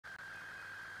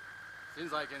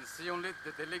Since I can see only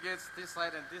the delegates this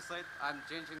side and this side, I'm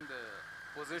changing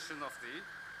the position of the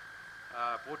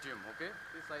podium, okay?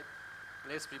 This side,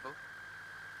 place people.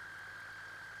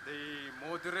 The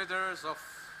moderators of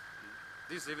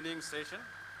this evening session,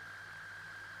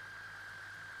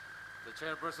 the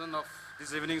chairperson of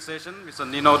this evening session, Mr.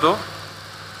 Ninodo,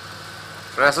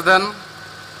 President,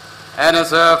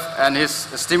 NSF and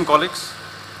his esteemed colleagues,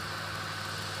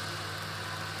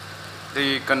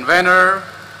 the convener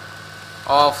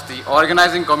of the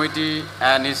organizing committee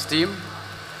and his team,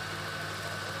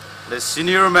 the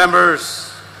senior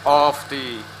members of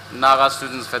the NAGA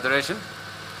Students Federation,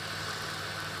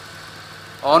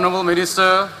 Honorable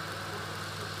Minister,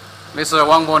 Mr.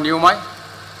 Wangbo Nyumai,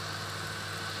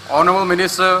 Honorable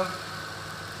Minister,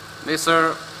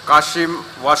 Mr. Kashim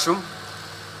Washum,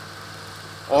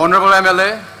 Honorable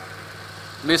MLA,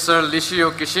 Mr.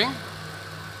 Lishio Kishing,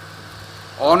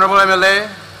 Honorable MLA,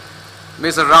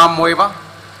 Mr. Ram Moiba,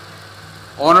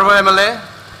 Honorable MLA,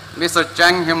 Mr.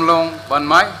 Chang Himlong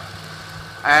Banmai,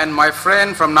 and my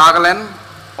friend from Nagaland,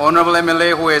 Honorable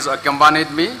MLA who has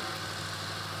accompanied me,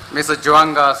 Mr.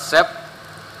 Joanga Sep,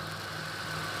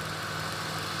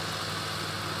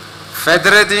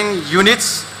 federating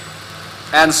units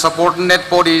and subordinate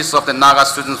bodies of the NAGA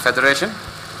Students Federation,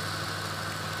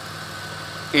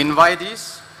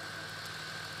 invitees,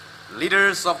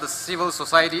 leaders of the civil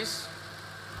societies,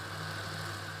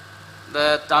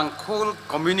 the Tangkhul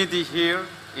community here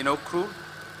in ACHURUL,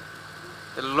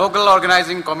 the local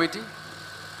organizing committee,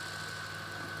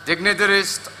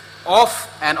 dignitaries of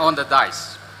and on the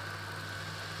dais.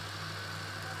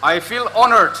 I feel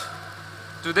honored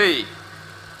today,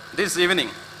 this evening,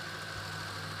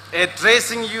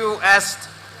 addressing you as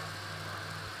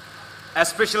a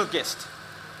special guest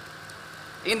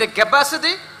in the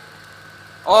capacity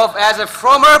of as a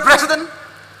former president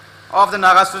of the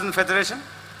NAGA Student Federation,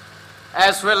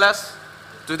 as well as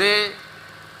today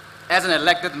as an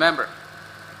elected member.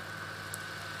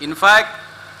 In fact,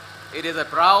 it is a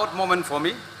proud moment for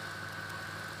me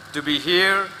to be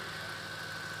here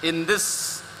in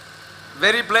this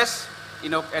very place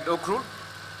at ACHURUL,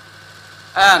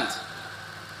 and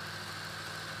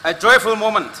a joyful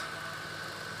moment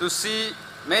to see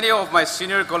many of my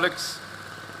senior colleagues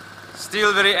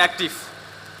still very active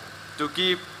to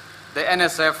keep the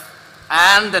NSF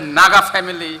and the NAGA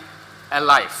family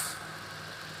alive.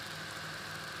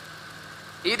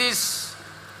 It is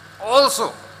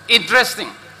also interesting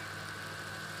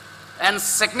and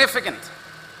significant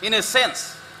in a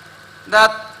sense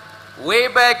that way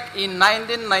back in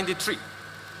 1993,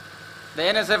 the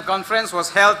NSF conference was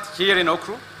held here in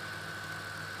ACHURUL.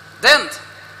 Then,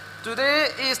 today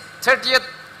is 30th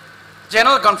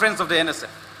General Conference of the NSF.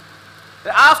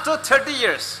 After 30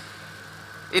 years,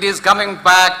 it is coming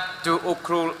back to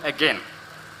ACHURUL again.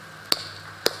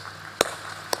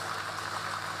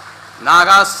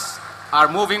 Nagas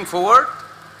are moving forward,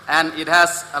 and it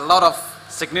has a lot of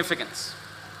significance.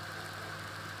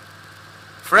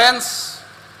 Friends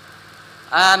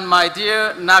and my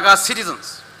dear Naga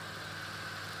citizens,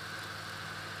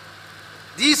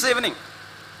 this evening,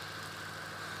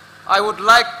 I would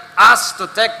like us to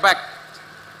take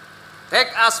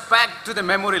us back to the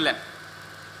memory lane,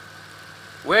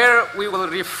 where we will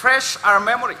refresh our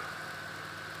memory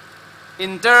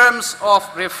in terms of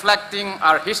reflecting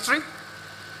our history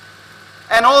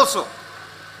and also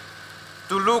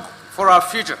to look for our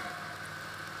future.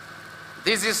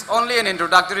 This is only an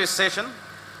introductory session.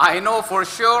 I know for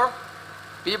sure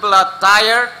people are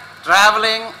tired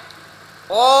traveling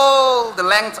all the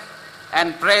length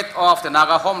and breadth of the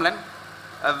Naga homeland,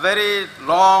 a very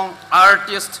long,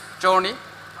 arduous journey,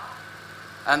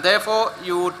 and therefore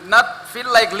you would not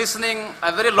feel like listening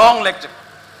a very long lecture.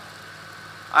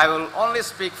 I will only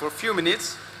speak for a few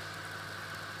minutes,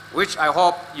 which I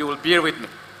hope you will bear with me.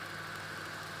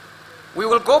 We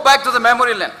will go back to the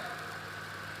memory lane.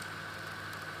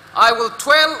 I will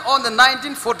dwell on the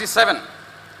 1947,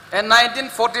 and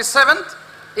 1947,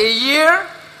 a year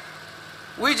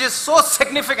which is so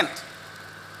significant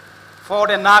for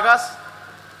the Nagas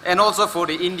and also for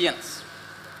the Indians.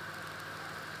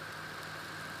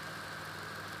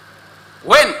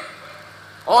 When,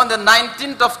 on the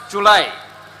 19th of July,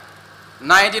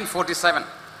 1947,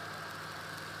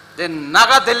 the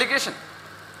Naga delegation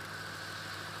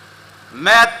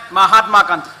met Mahatma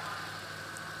Gandhi,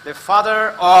 the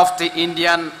father of the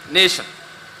Indian nation.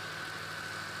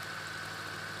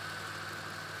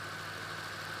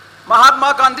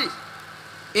 Mahatma Gandhi,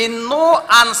 in no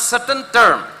uncertain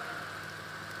term,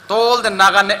 told the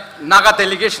Naga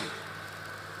delegation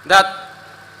that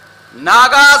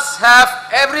Nagas have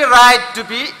every right to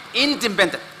be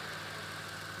independent.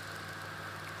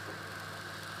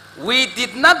 we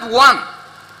did not want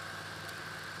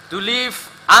to live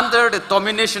under the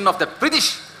domination of the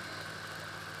British.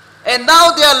 And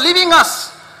now they are leaving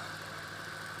us.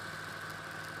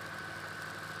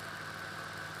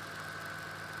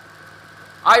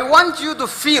 I want you to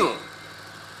feel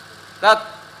that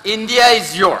India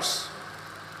is yours.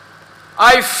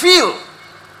 I feel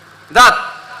that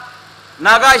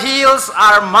Naga hills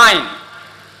are mine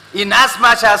in as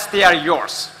much as they are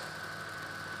yours.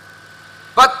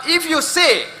 But if you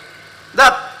say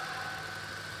that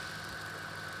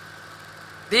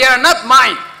they are not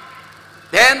mine,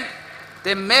 then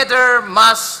the matter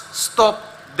must stop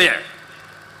there.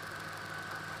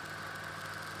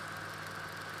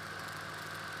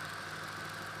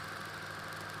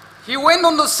 He went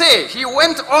on to say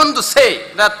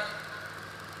that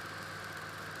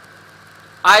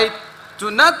I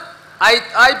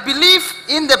believe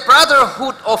in the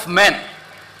brotherhood of men,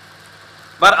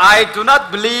 but I do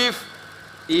not believe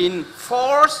in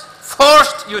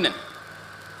forced union.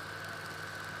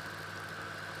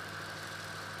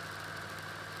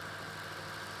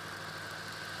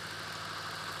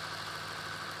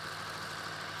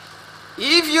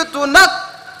 If you do not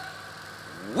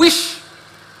wish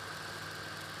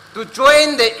to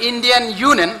join the Indian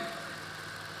Union,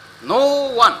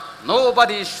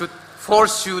 nobody should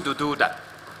force you to do that.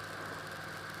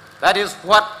 That is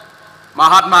what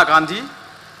Mahatma Gandhi,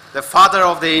 the father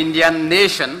of the Indian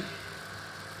nation,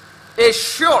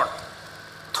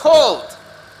 told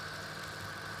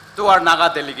to our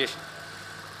Naga delegation.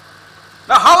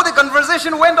 Now, how the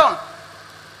conversation went on?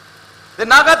 The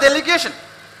Naga delegation,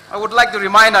 I would like to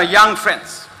remind our young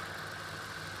friends,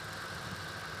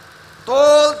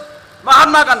 told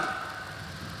Mahatma Gandhi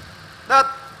that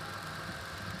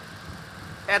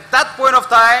at that point of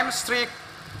time, Sri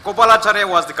Gopalacharya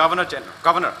was the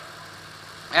governor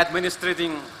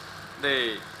administrating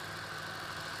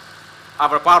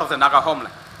our part of the Naga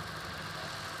homeland.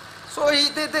 So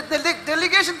the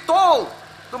delegation told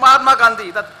to Mahatma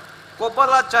Gandhi that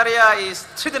Gopalacharya is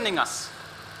threatening us.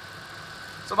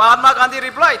 So Mahatma Gandhi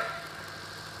replied,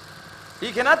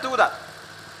 he cannot do that.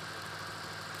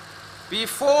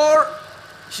 Before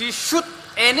he shoot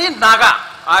any Naga,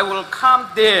 I will come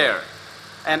there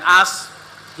and ask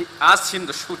him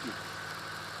to shoot me.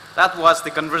 That was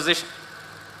the conversation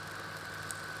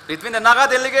between the Naga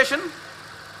delegation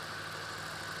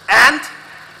and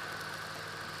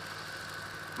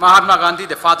Mahatma Gandhi,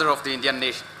 the father of the Indian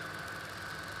nation.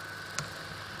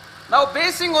 Now,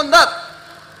 basing on that,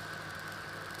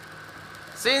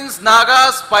 since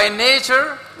Nagas by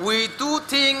nature, we do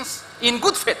things in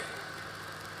good faith.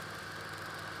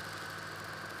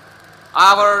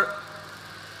 Our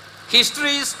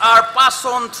histories are passed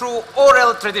on through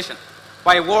oral tradition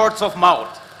by words of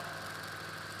mouth.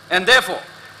 And therefore,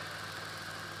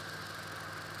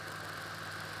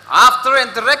 after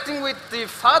interacting with the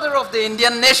father of the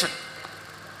Indian nation,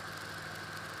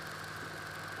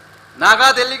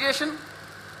 Naga delegation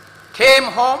came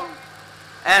home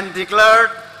and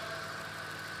declared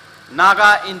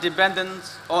Naga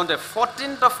independence on the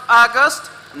 14th of August,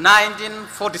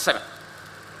 1947.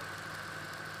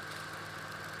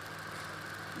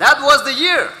 That was the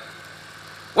year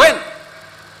when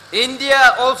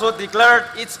India also declared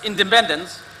its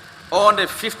independence on the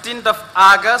 15th of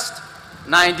August,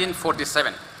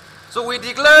 1947. So we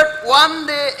declared 1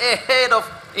 day ahead of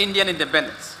Indian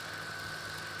independence.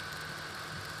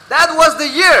 That was the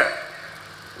year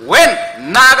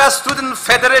when Naga Student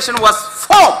Federation was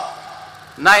formed,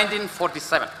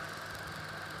 1947.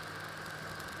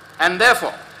 And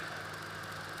therefore,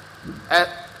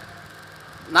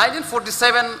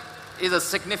 1947 is a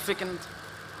significant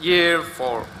year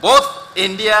for both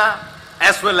India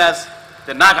as well as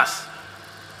the Nagas.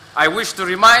 I wish to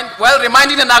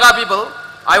reminding the Naga people,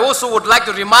 I also would like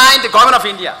to remind the government of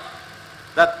India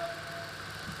that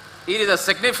it is a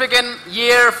significant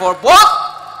year for both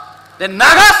the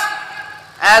Nagas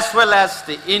as well as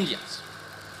the Indians.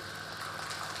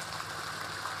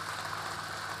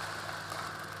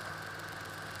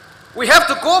 We have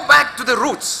to go back to the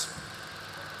roots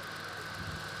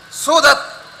so that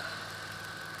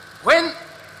when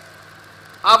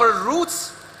our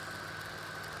roots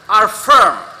are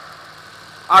firm,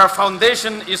 our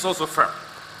foundation is also firm.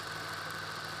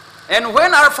 And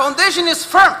when our foundation is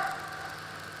firm,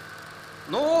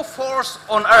 no force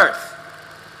on earth,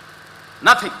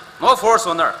 nothing, no force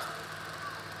on earth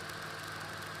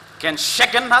can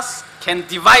shake us, can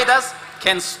divide us,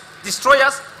 can destroy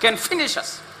us, can finish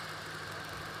us.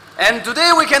 And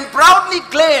today we can proudly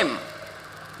claim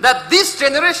that this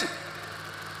generation,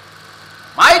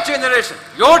 my generation,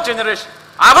 your generation,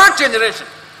 our generation,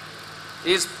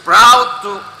 is proud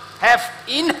to have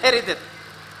inherited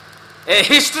a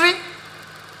history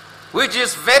which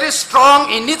is very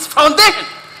strong in its foundation.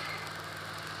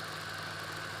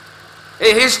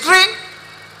 A history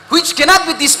which cannot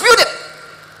be disputed.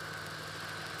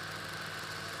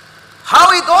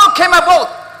 How it all came about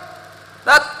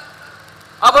that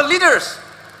our leaders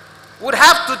would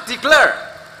have to declare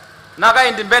Naga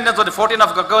independence on the 14th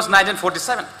of August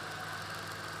 1947.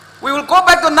 We will go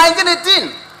back to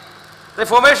 1918, the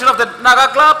formation of the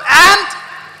Naga Club and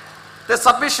the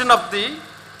submission of the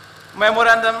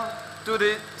memorandum to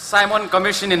the Simon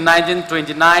Commission in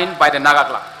 1929 by the Naga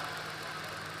Club.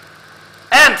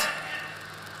 And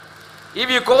if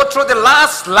you go through the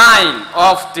last line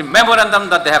of the memorandum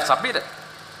that they have submitted,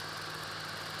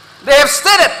 they have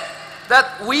stated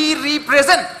that we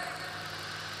represent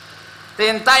the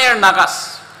entire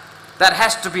Nagas. That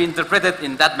has to be interpreted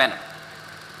in that manner.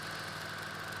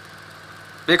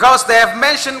 Because they have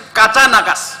mentioned Kata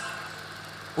Nagas,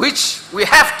 which we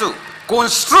have to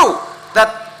construe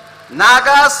that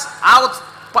Nagas out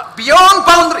beyond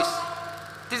boundaries.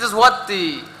 This is what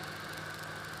the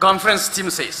conference team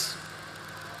says.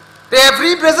 They have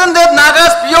represented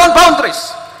Nagas beyond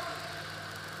boundaries.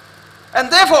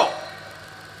 And therefore,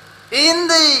 in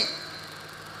the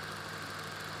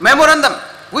memorandum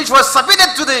which was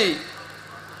submitted to the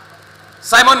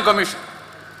Simon Commission,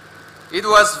 it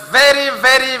was very,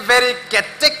 very, very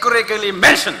categorically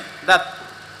mentioned that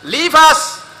leave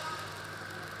us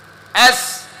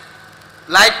as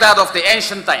like that of the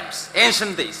ancient times,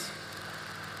 ancient days.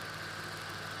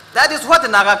 That is what the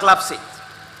Naga Club said.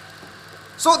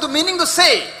 So the meaning to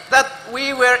say that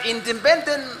we were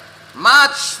independent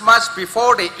much, much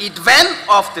before the advent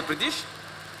of the British,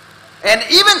 and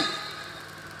even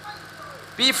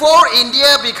before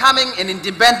India becoming an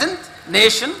independent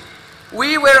nation,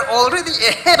 we were already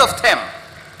ahead of them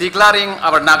declaring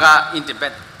our Naga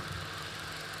independence.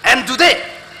 And today,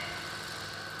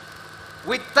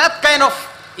 with that kind of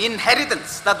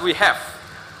inheritance that we have,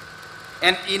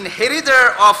 an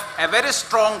inheritor of a very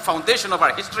strong foundation of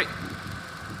our history,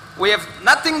 we have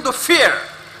nothing to fear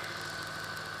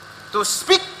to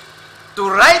speak, to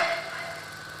write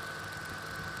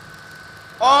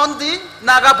on the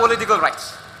Naga political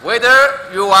rights. Whether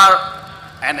you are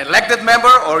an elected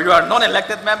member or you are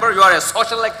non-elected member, you are a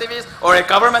social activist or a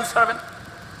government servant,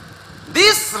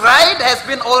 this right has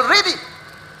been already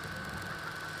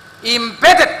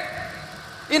embedded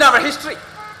in our history,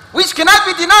 which cannot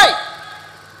be denied.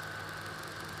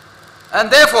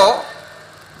 And therefore,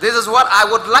 this is what I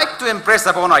would like to impress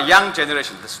upon our young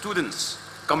generation, the students,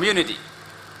 community,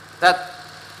 that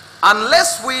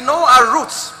unless we know our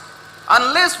roots,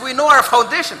 unless we know our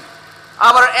foundation,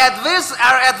 our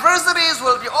adversaries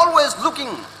will be always looking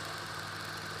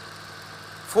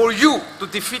for you to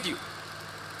defeat you.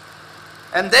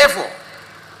 And therefore,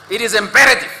 it is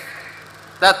imperative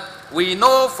that we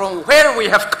know from where we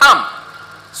have come,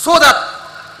 so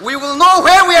that we will know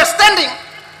where we are standing,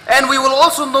 and we will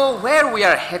also know where we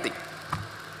are heading.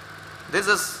 This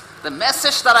is the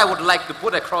message that I would like to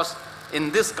put across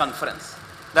in this conference,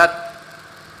 that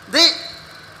the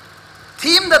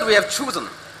theme that we have chosen,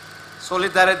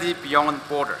 solidarity beyond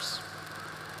borders,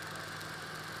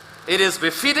 it is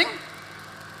befitting,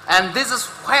 and this is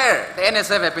where the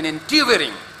NSF have been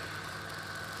endeavoring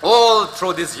all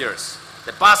through these years,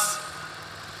 the past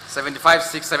 75,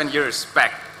 6, 7 years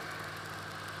back.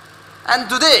 And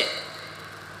today,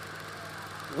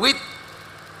 with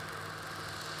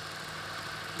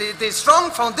the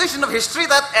strong foundation of history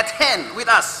that at hand with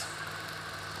us,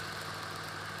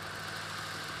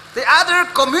 the other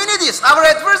communities, our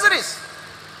adversaries,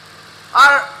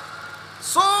 are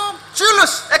so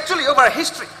jealous actually of our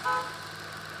history.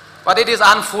 But it is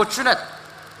unfortunate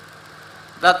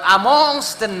that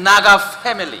amongst the Naga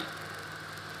family,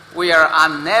 we are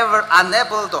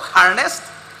unable to harness,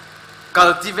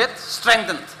 cultivate,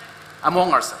 strengthen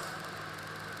among ourselves.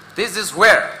 This is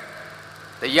where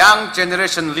the young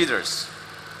generation leaders,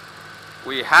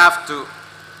 we have to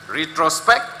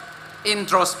retrospect,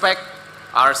 introspect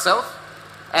ourselves,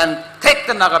 and take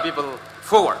the Naga people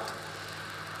forward.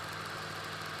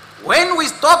 When we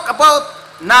talk about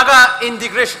Naga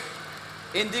integration,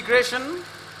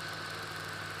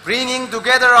 bringing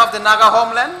together of the Naga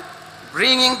homeland,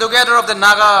 bringing together of the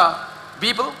Naga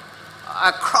people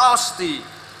across the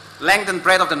length and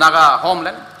breadth of the Naga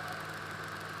homeland,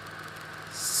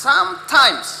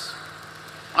 sometimes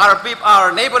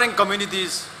our neighboring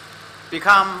communities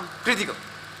become critical.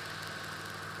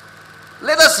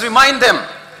 Let us remind them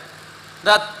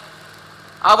that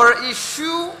our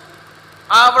issue,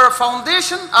 our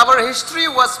foundation, our history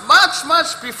was much,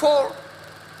 much before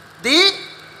they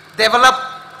develop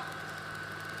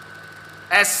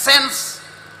a sense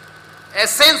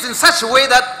in such a way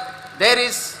that there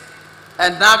is a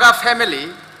Naga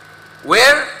family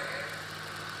where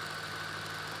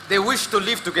they wish to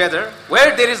live together,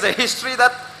 where there is a history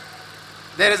that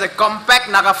there is a compact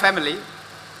Naga family,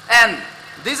 and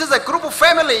this is a group of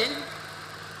family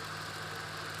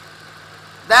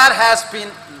that has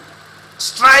been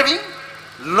striving,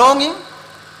 longing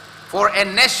for a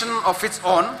nation of its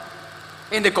own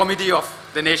in the community of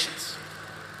the nations.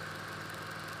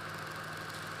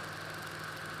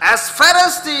 As far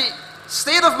as the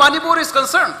state of Manipur is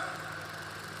concerned,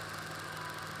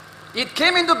 it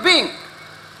came into being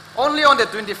only on the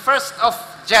 21st of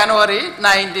January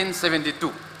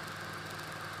 1972.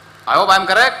 I hope I'm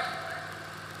correct.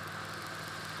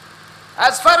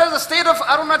 As far as the state of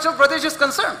Arunachal Pradesh is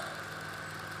concerned,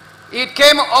 it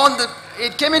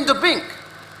came into being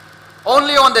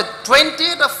only on the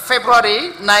 20th of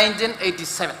February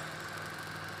 1987.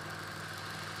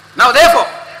 Now therefore,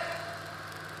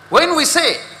 when we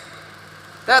say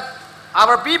that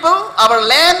our people, our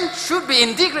land should be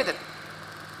integrated,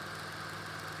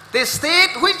 the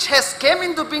state which has come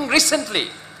into being recently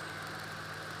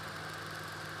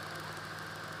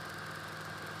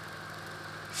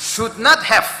should not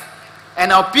have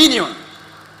an opinion.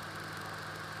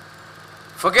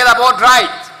 Forget about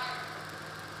right.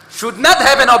 Should not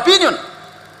have an opinion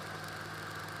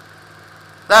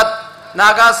that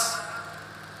Nagas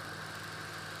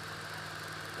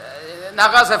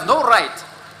have no right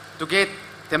to get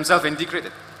themselves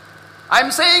integrated.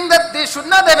 I'm saying that they should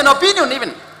not have an opinion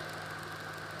even,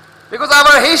 because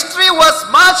our history was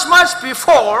much, much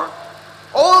before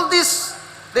all these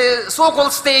the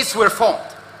so-called states were formed.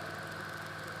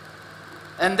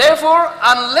 And therefore,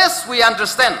 unless we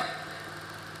understand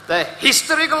the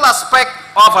historical aspect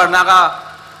of our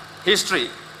Naga history,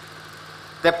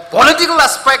 the political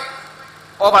aspect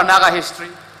of our Naga history,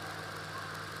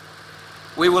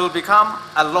 we will become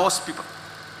a lost people.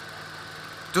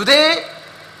 Today,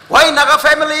 why Naga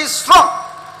family is strong?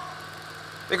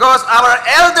 Because our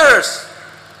elders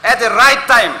at the right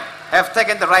time have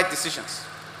taken the right decisions.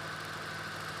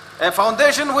 A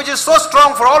foundation which is so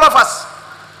strong for all of us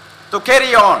to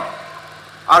carry on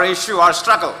our issue, our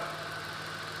struggle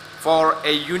for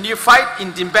a unified,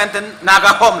 independent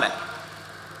Naga homeland.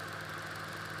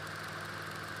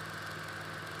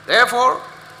 Therefore,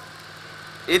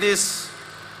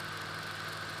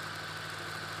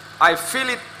 I feel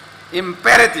it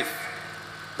imperative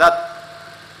that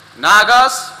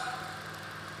Nagas,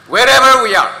 wherever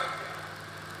we are,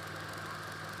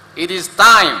 it is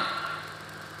time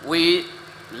we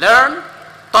learn,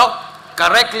 talk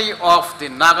correctly of the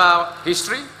Naga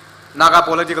history, Naga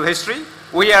political history.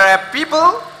 We are a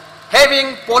people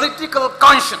having political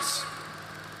conscience.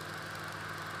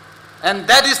 And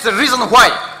that is the reason why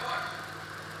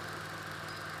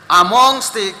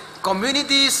amongst the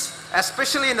communities,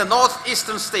 especially in the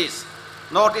northeastern states,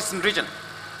 northeastern region,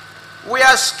 we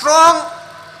are strong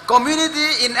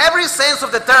community in every sense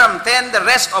of the term than the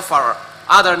rest of our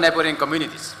other neighboring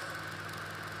communities.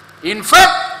 In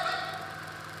fact,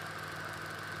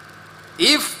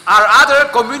 if our other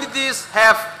communities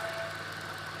have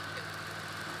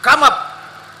come up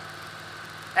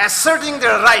asserting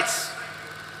their rights,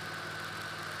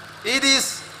 it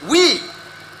is we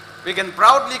can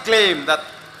proudly claim that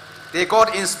they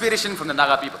got inspiration from the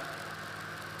Naga people.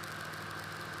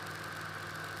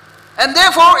 And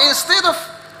therefore, instead of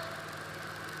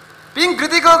being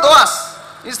critical to us,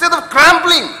 instead of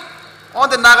crumbling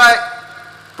on the Naga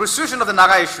pursuit of the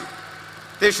Naga issue,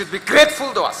 they should be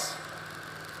grateful to us.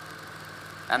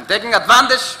 And taking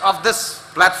advantage of this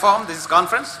platform, this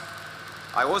conference,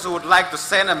 I also would like to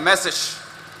send a message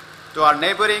to our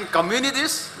neighboring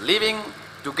communities living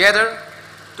together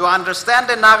to understand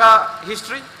the Naga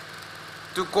history,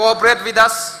 to cooperate with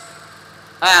us,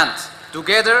 and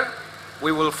together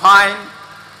we will find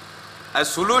a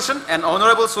solution, an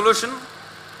honorable solution,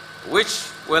 which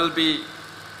will be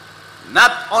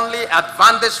not only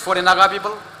advantage for the Naga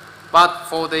people, but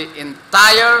for the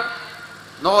entire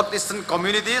northeastern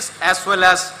communities as well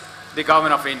as the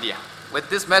government of India. With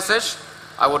this message,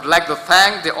 I would like to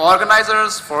thank the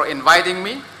organizers for inviting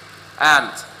me, and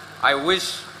I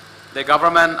wish the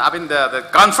government, the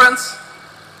conference,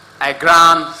 a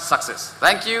grand success.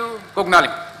 Thank you.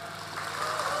 Kugnaling.